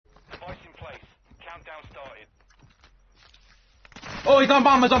Oh, he's on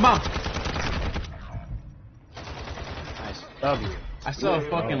bomb, he's on bomb! Nice. W. I saw a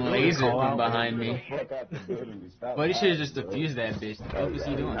fucking laser from behind me. But he should've just defused that bitch. What was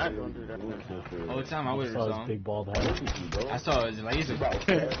he doing? The whole time I would've saw him. Big bald head. I saw his laser.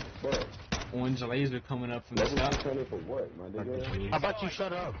 Orange laser coming up from the sky. How about you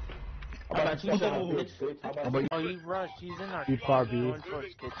shut up? How about you shut up, bitch? Oh, he rushed. He's in our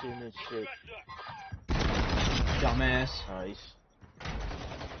kitchen and shit. Dumbass. Nice.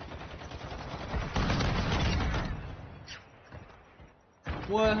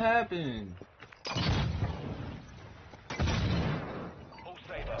 What happened?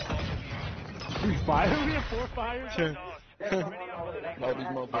 Three fires? We have 4 fires?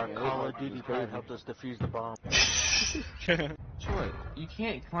 Our Call of Duty pad helped us defuse the bomb. Troy, you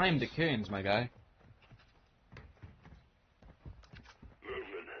can't climb the curtains, my guy.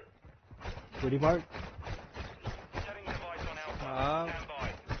 Pretty Mark?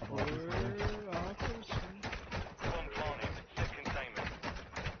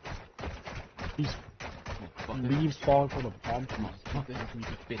 These leaves falling from the palm trees.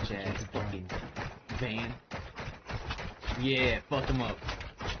 Bitch ass fucking van. Yeah, fuck him up.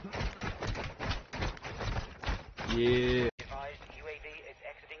 Yeah. UAV is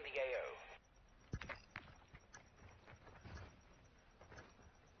exiting the AO.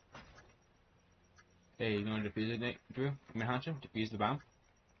 Hey, you gonna defuse it, Nick? Drew? I mean, Hancho? Defuse the bomb?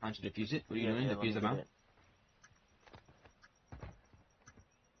 Hancho, defuse it? What are you doing? Defuse the bomb?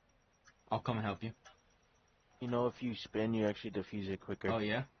 I'll come and help you. You know, if you spin, you actually defuse it quicker. Oh,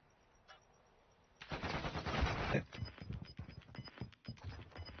 yeah?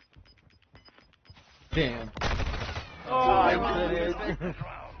 Damn. Oh, I couldn't.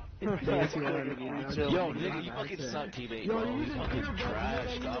 Yo, nigga, you fucking suck, teammate, bro. You fucking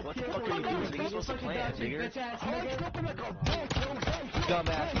trash, dog. What the fuck are you doing? Nigga, you supposed to plan, nigga.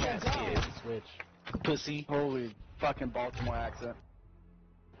 Dumbass cat kid. Switch. Pussy. Holy fucking Baltimore accent.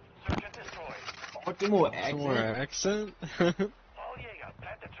 Baltimore accent?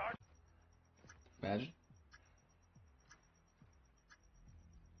 Imagine.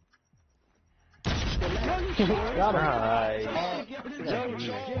 Alright.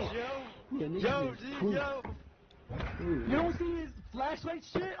 Yo. You don't see his flashlight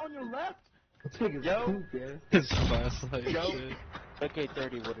shit on your left? Yo. His flashlight shit.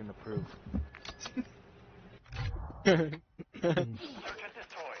 AK-30 wouldn't approve.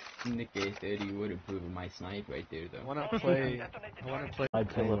 Nick A30 would approve of my snipe right there, though. I wanna play. I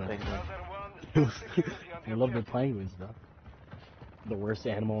penguins. I love the penguins, though. The worst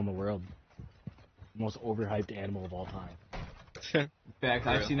animal in the world. Most overhyped animal of all time. In fact,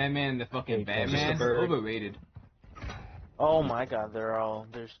 I've seen that man in the fucking Batman. Overrated. Oh my god,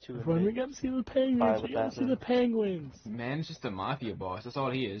 there's 2 of When we them. gotta see the penguins, we gotta see the penguins. Man's just a mafia boss, that's all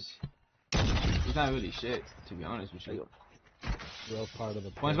he is. He's not really shit, to be honest with you. Real part of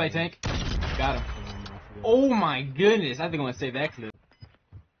the One's by tank. Got him. Oh my goodness, I think I'm gonna save that clip.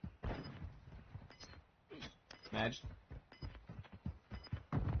 Imagine.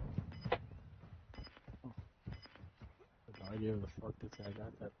 No idea where the fuck this guy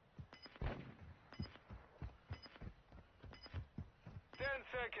got that. 10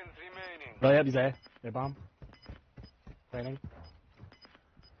 seconds remaining. Oh, yeah, he's there. Hey, bomb. Training.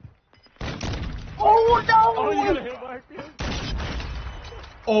 Oh no! Oh, you got a hit mark, dude?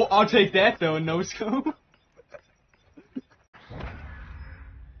 Oh, I'll take that though, no scope.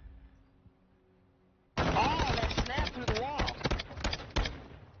 Oh, that snapped through the wall.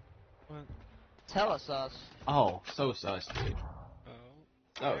 What? Tell us, us. Oh, so sus, dude.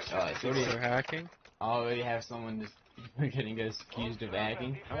 Oh. So sus. They're hacking? I already have someone just getting us accused of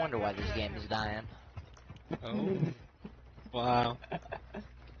hacking. I wonder why this game is dying. Oh. Wow.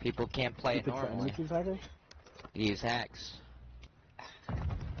 People can't play it normally. Use hacks.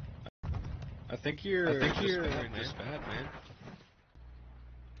 I think you're just bad, man.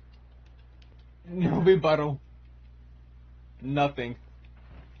 No rebuttal. Nothing.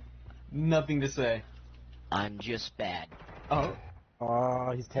 Nothing to say. I'm just bad. Oh.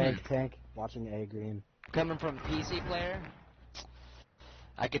 Oh, he's tank. Watching A green. Coming from a PC player,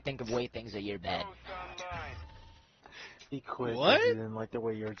 I could think of way things that you're bad. He quit. What? He didn't like the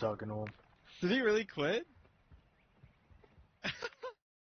way you were talking to him. Did he really quit?